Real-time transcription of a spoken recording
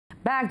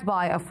Backed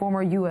by a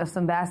former U.S.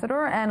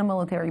 ambassador and a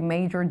military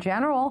major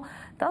general,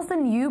 does the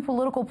new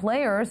political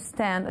player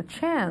stand a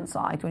chance?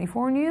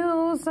 I24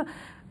 News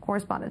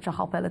correspondent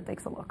Shachar Peled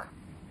takes a look.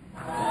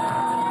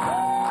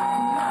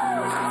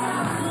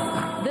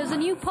 There's a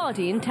new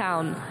party in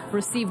town,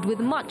 received with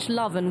much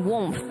love and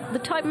warmth, the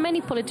type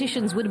many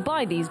politicians would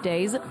buy these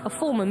days. A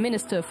former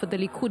minister for the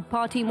Likud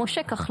party,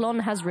 Moshe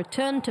Kahlon, has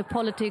returned to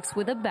politics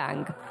with a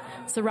bang.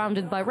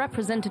 Surrounded by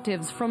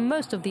representatives from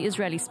most of the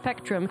Israeli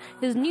spectrum,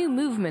 his new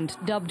movement,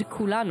 dubbed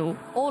Kulanu,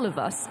 All of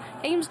Us,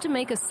 aims to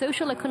make a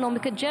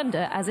social-economic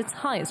agenda as its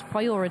highest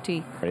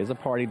priority. It is a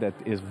party that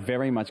is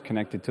very much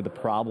connected to the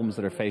problems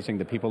that are facing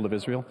the people of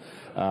Israel,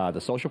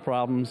 the social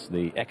problems,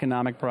 the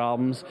economic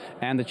problems,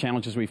 and the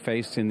challenges we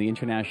face in the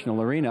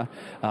international arena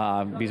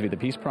vis-a-vis the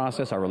peace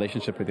process, our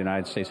relationship with the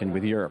United States and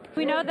with Europe.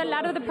 We know that a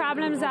lot of the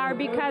problems are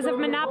because of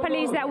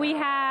monopolies that we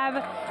have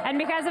and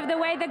because of the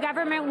way the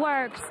government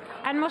works.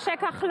 And Moshe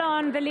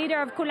Kahlon, the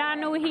leader of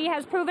Kulanu, he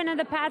has proven in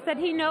the past that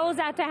he knows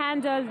how to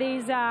handle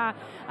these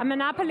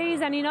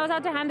monopolies, and he knows how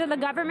to handle the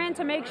government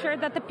to make sure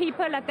that the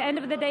people at the end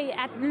of the day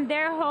in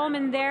their home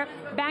and their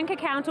bank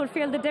account will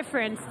feel the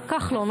difference.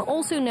 Kahlon,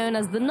 also known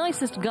as the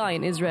nicest guy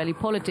in Israeli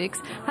politics,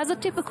 has a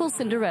typical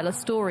Cinderella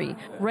story.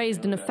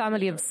 Raised in a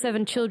family of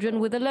 7 children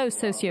with a low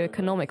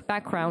socioeconomic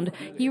background,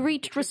 he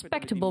reached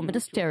respectable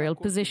ministerial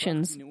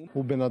positions.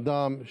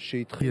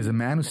 He is a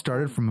man who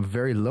started from a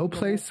very low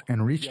place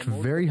and reached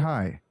very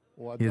high.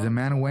 He is a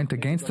man who went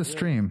against the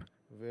stream.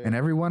 And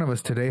every one of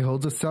us today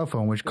holds a cell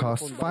phone which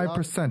costs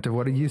 5% of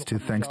what it used to,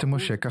 thanks to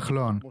Moshe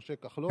Kahlon.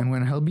 And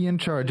when he'll be in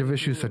charge of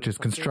issues such as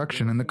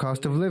construction and the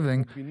cost of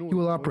living, he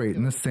will operate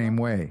in the same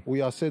way.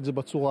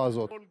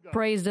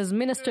 Praised as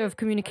Minister of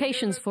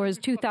Communications for his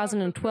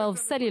 2012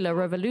 cellular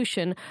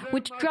revolution,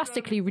 which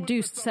drastically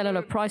reduced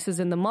cellular prices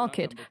in the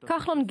market,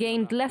 Kahlon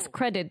gained less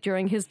credit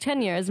during his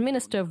tenure as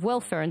Minister of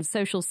Welfare and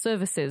Social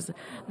Services.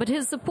 But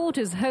his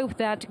supporters hope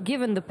that,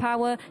 given the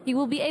power, he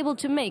will be able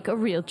to make a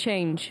real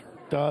change.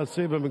 I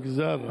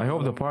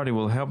hope the party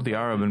will help the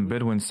Arab and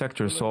Bedouin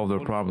sectors solve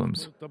their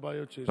problems.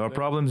 There are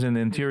problems in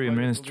the Interior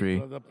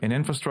Ministry, in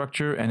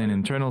infrastructure and in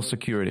internal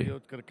security.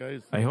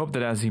 I hope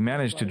that as he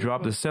managed to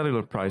drop the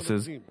cellular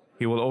prices,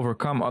 he will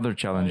overcome other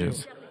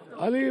challenges.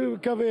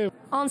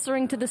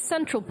 Answering to the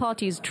Central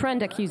Party's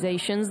trend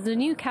accusations, the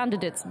new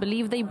candidates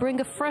believe they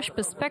bring a fresh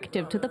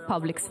perspective to the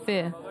public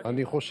sphere. I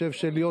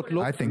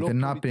think that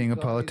not being a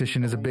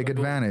politician is a big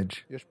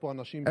advantage.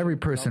 Every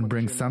person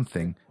brings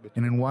something,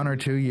 and in 1 or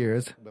 2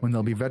 years, when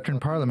there'll be veteran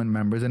parliament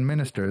members and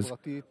ministers,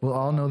 we'll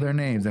all know their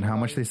names and how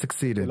much they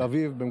succeeded.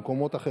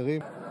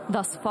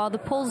 Thus far, the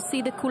polls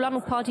see the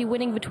Kulanu party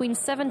winning between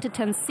 7 to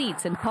 10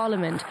 seats in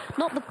parliament,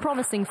 not the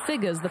promising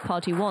figures the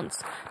party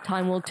wants.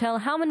 Time will tell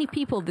how many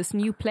people this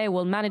new player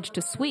will manage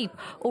to sweep,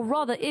 or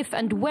rather if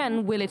and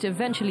when will it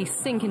eventually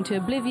sink into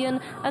oblivion,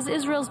 as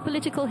Israel's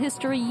political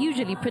history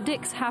usually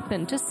predicts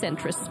happen to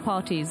centrist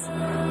parties.